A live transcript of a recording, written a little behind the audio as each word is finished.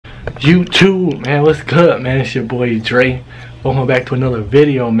YouTube, man, what's good, man? It's your boy Dre. Welcome back to another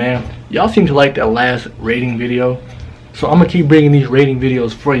video, man. Y'all seem to like that last rating video, so I'm gonna keep bringing these rating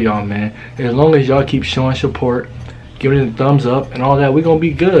videos for y'all, man. As long as y'all keep showing support, giving it a thumbs up and all that, we're gonna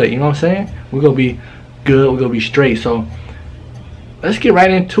be good. You know what I'm saying? We're gonna be good. We're gonna be straight. So let's get right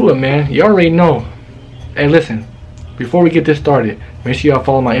into it, man. You already know. Hey, listen, before we get this started, make sure y'all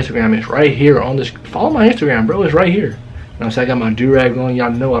follow my Instagram. It's right here on this. Follow my Instagram, bro. It's right here. You know what I'm saying? I got my do-rag on.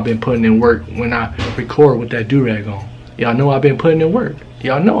 Y'all know I've been putting in work when I record with that do-rag on. Y'all know I've been putting in work.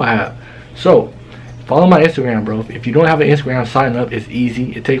 Y'all know I have. So follow my Instagram, bro. If you don't have an Instagram, sign up. It's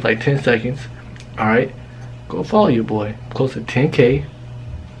easy. It takes like 10 seconds. Alright? Go follow your boy. Close to 10K. You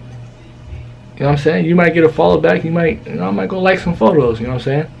know what I'm saying? You might get a follow back. You might, I might go like some photos. You know what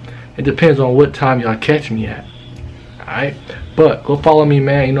I'm saying? It depends on what time y'all catch me at. Alright? But go follow me,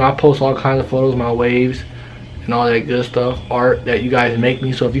 man. You know, I post all kinds of photos, my waves and all that good stuff, art that you guys make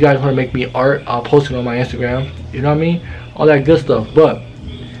me. So if you guys want to make me art, I'll post it on my Instagram. You know what I mean? All that good stuff. But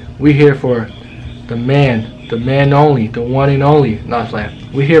we here for the man only, the one and only. Not like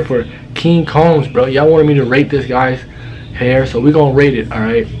we here for King Combs, bro. Y'all wanted me to rate this guy's hair, so we gonna rate it. All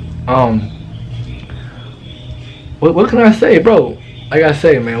right. What can I say, bro? Like I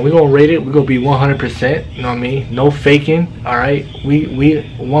say, man, we gonna rate it. We gonna be 100%. You know what I mean? No faking. All right. We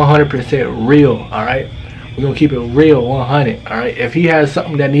 100% real. All right. We're going to keep it real, 100, alright? If he has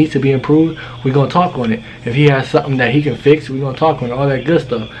something that needs to be improved, we're going to talk on it. If he has something that he can fix, we're going to talk on it, all that good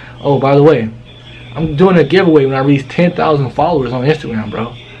stuff. Oh, by the way, I'm doing a giveaway when I reach 10,000 followers on Instagram,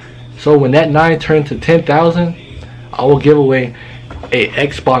 bro. So when that 9 turns to 10,000, I will give away a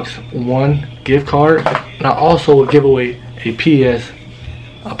Xbox One gift card. And I also will give away a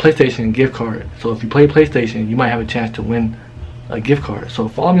PlayStation gift card. So if you play PlayStation, you might have a chance to win a gift card. So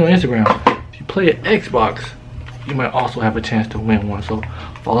follow me on Instagram. Play an Xbox, you might also have a chance to win one. So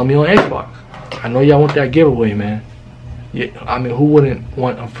follow me on Xbox. I know y'all want that giveaway, man. Yeah, I mean, who wouldn't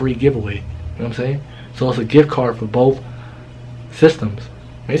want a free giveaway? You know what I'm saying? So it's a gift card for both systems.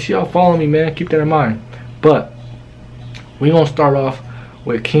 Make sure y'all follow me, man. Keep that in mind. But we gonna start off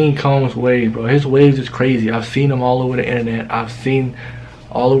with King Combs' waves, bro. His waves is crazy. I've seen them all over the internet. I've seen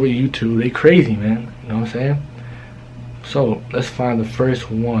all over YouTube. They crazy, man. You know what I'm saying? So let's find the first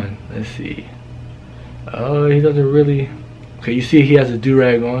one. Let's see. He doesn't really. Okay, you see he has a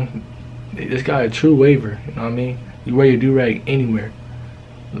do-rag on. This guy a true waver. You know what I mean? You wear your do-rag anywhere.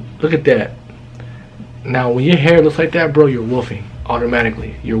 Look at that. Now when your hair looks like that, bro, you're wolfing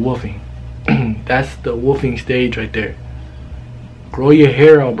automatically. You're wolfing. That's the wolfing stage right there. Grow your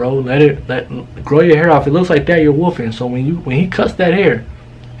hair out, bro. Grow your hair out. If it looks like that, you're wolfing. So when he cuts that hair,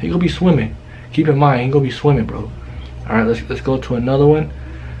 he gonna be swimming. Keep in mind, he gonna be swimming, bro. Alright, let's go to another one.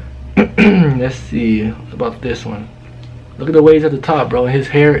 Let's see about this one. Look at the waves at the top, bro. His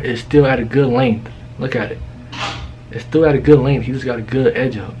hair is still at a good length. Look at it. It's still at a good length. He just got a good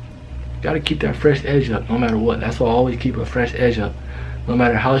edge up. Gotta keep that fresh edge up no matter what. That's why I always keep a fresh edge up. No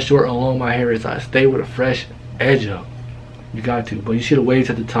matter how short or long my hair is, I stay with a fresh edge up. You got to. But you see the waves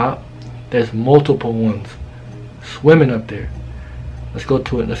at the top? There's multiple ones swimming up there. Let's go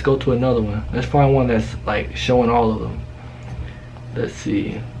to it. Let's go to another one. Let's find one that's like showing all of them. Let's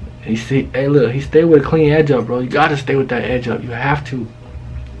see. Hey, look, he stayed with a clean edge up, bro. You gotta stay with that edge up. You have to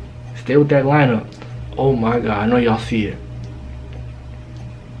stay with that lineup. Oh my God, I know y'all see it.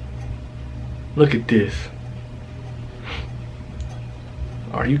 Look at this.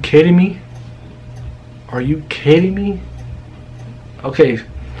 Are you kidding me? Are you kidding me? Okay,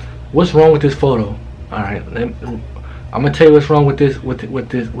 what's wrong with this photo? All right, I'm gonna tell you what's wrong with this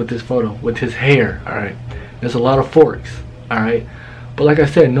photo, with his hair. All right, there's a lot of forks. All right, but like I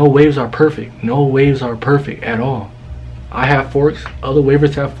said, no waves are perfect. No waves are perfect at all. I have forks. Other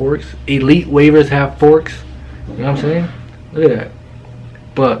wavers have forks. Elite wavers have forks. You know what I'm saying? Look at that.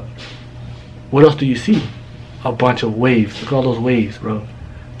 But what else do you see? A bunch of waves. Look at all those waves, bro.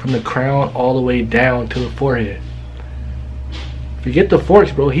 From the crown all the way down to the forehead. Forget the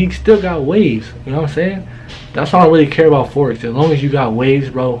forks, bro. He still got waves. You know what I'm saying? That's why I don't really care about forks. As long as you got waves,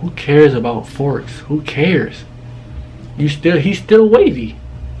 bro, who cares about forks? Who cares? He's still wavy.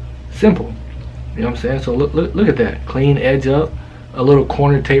 Simple. You know what I'm saying? So look at that. Clean edge up, a little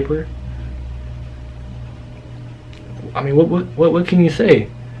corner taper. I mean, what can you say?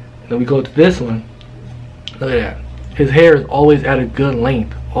 Then we go to this one. Look at that. His hair is always at a good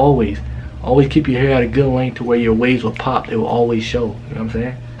length. Always keep your hair at a good length to where your waves will pop. It will always show. You know what I'm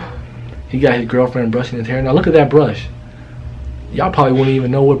saying? He got his girlfriend brushing his hair. Now look at that brush. Y'all probably wouldn't even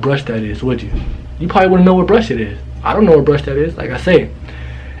know what brush that is, would you? You probably wouldn't know what brush it is. I don't know what brush that is. Like I say,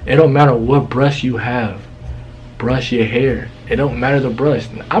 it don't matter what brush you have. Brush your hair. It don't matter the brush.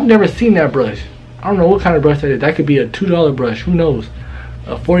 I've never seen that brush. I don't know what kind of brush that is. That could be a $2 brush, who knows?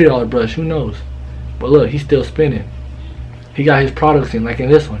 A $40 brush, who knows? But look, he's still spinning. He got his products in, like in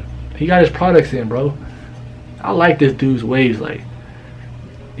this one. He got his products in, bro. I like this dude's waves. Like,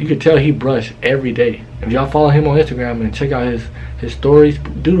 you can tell he brush every day. If y'all follow him on Instagram and check out his stories,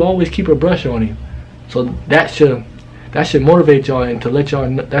 dude always keep a brush on him. So that should motivate y'all and to let y'all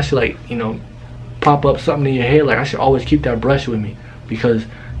know, that should, like, you know, pop up something in your head. Like, I should always keep that brush with me, because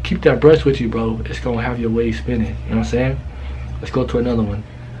keep that brush with you, bro. It's gonna have your waves spinning. You know what I'm saying? Let's go to another one.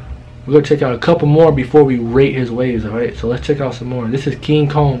 We're gonna check out a couple more before we rate his waves. All right, so let's check out some more. This is King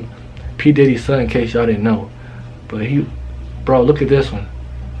Kong, P Diddy's son, in case y'all didn't know. But bro, look at this one,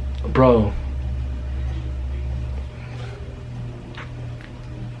 bro.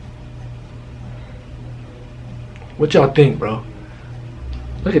 What y'all think, bro?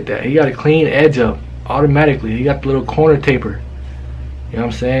 Look at that. He got a clean edge up automatically. He got the little corner taper. You know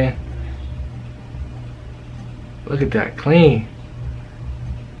what I'm saying? Look at that, clean.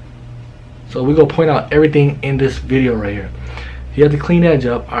 So we're gonna point out everything in this video right here. He had the clean edge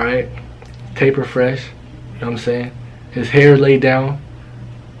up, all right. Taper fresh. You know what I'm saying? His hair laid down.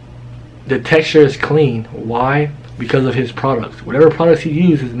 The texture is clean. Why? Because of his products. Whatever products he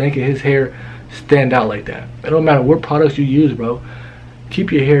uses is making his hair stand out like that. It don't matter what products you use, bro.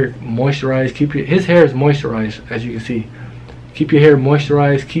 Keep your hair moisturized. His hair is moisturized, as you can see. Keep your hair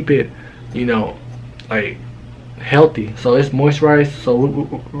moisturized. Keep it, you know, like healthy. So it's moisturized. So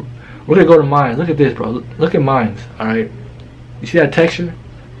we're gonna go to mine. Look at this, bro. Look at mine. All right. You see that texture?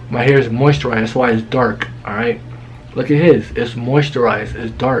 My hair is moisturized. That's why it's dark. All right. Look at his. It's moisturized.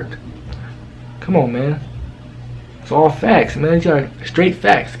 It's dark. Come on, man. It's all facts, man. These are straight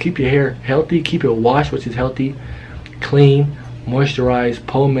facts. Keep your hair healthy. Keep it washed, which is healthy, clean, moisturized,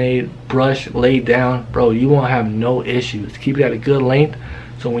 pomade, brush, laid down, bro. You won't have no issues. Keep it at a good length,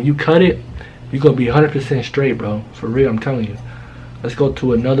 so when you cut it, you're gonna be 100% straight, bro. For real, I'm telling you. Let's go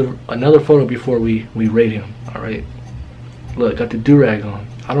to another photo before we rate him. All right. Look, got the do-rag on.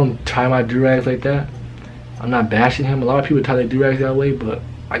 I don't tie my do-rags like that. I'm not bashing him. A lot of people tie their do-rags that way, but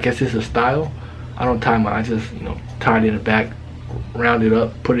I guess it's a style. I don't tie mine. I just, you know, tie it in the back, round it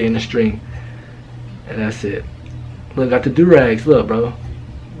up, put it in the string, and that's it. Look, got the do-rags. Look, bro.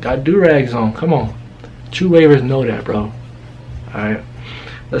 Got do-rags on. Come on. True wavers know that, bro. Alright.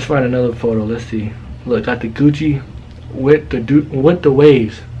 Let's find another photo. Let's see. Look, got the Gucci with the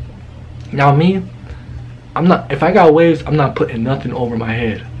waves. Now me, if I got waves, I'm not putting nothing over my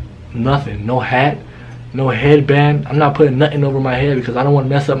head. Nothing. No hat, no headband. I'm not putting nothing over my head because I don't want to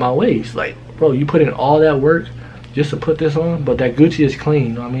mess up my waves. Like, bro, you put in all that work just to put this on, but that Gucci is clean,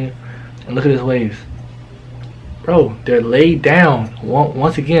 you know what I mean? And look at his waves. Bro, they're laid down.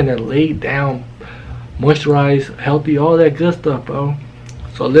 Once again, they're laid down, moisturized, healthy, all that good stuff, bro.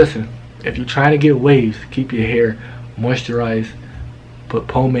 So listen, if you're trying to get waves, keep your hair moisturized, put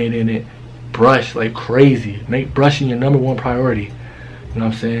pomade in it, brush like crazy. Make brushing your #1 priority. You know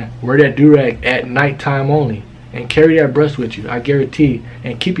what I'm saying? Wear that do-rag at nighttime only, and carry that brush with you. I guarantee.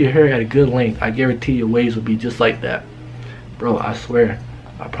 And keep your hair at a good length. I guarantee your waves will be just like that, bro. I swear.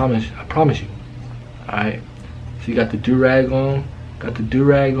 I promise you. All right. So you got the do-rag on,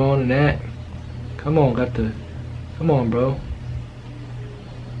 and that. Come on, come on, bro.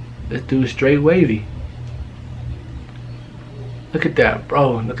 Let's do straight wavy. Look at that,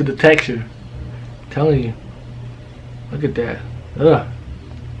 bro. Look at the texture. I'm telling you. Look at that. Ugh.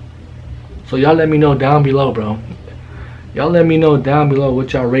 So y'all let me know down below, bro. Y'all let me know down below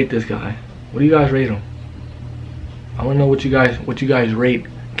what y'all rate this guy. What do you guys rate him? I want to know what you guys rate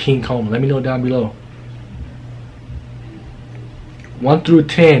King Kong. Let me know down below. 1 through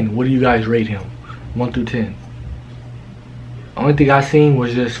 10, what do you guys rate him? 1 through 10. Only thing I seen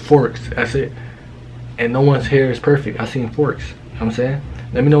was just forks. That's it. And no one's hair is perfect. I seen forks. You know what I'm saying?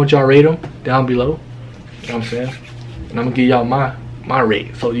 Let me know what y'all rate him down below. You know what I'm saying? And I'm gonna give y'all my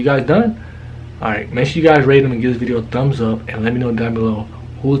rate. So you guys done? Alright, make sure you guys rate him and give this video a thumbs up, and let me know down below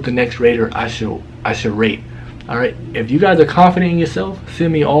who's the next rater I should rate. Alright, if you guys are confident in yourself,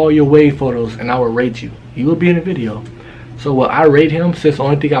 send me all your wave photos and I will rate you. You will be in the video. So what I rate him, since the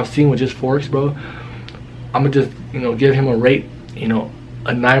only thing I've seen was just forks, bro, I'm gonna just, you know, give him a rate, you know,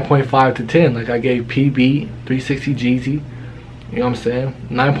 a 9.5 to 10, like I gave PB 360 Jeezy. You know what I'm saying?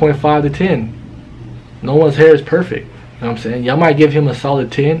 9.5 to 10. No one's hair is perfect. You know what I'm saying? Y'all might give him a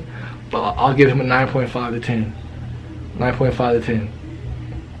solid 10, but I'll give him a 9.5 to 10. 9.5 to 10.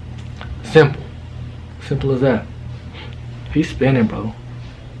 Simple. Simple as that. He's spinning, bro.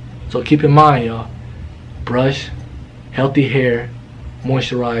 So keep in mind, y'all. Brush, healthy hair,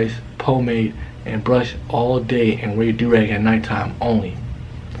 moisturize, pomade, and brush all day and wear your do-rag at nighttime only.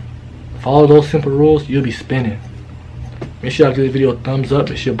 Follow those simple rules, you'll be spinning. Make sure y'all give this video a thumbs up.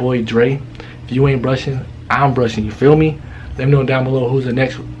 It's your boy Dre. If you ain't brushing, I'm brushing. You feel me? Let me know down below who's the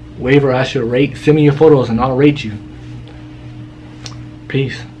next waiver I should rate. Send me your photos and I'll rate you.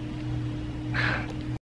 Peace.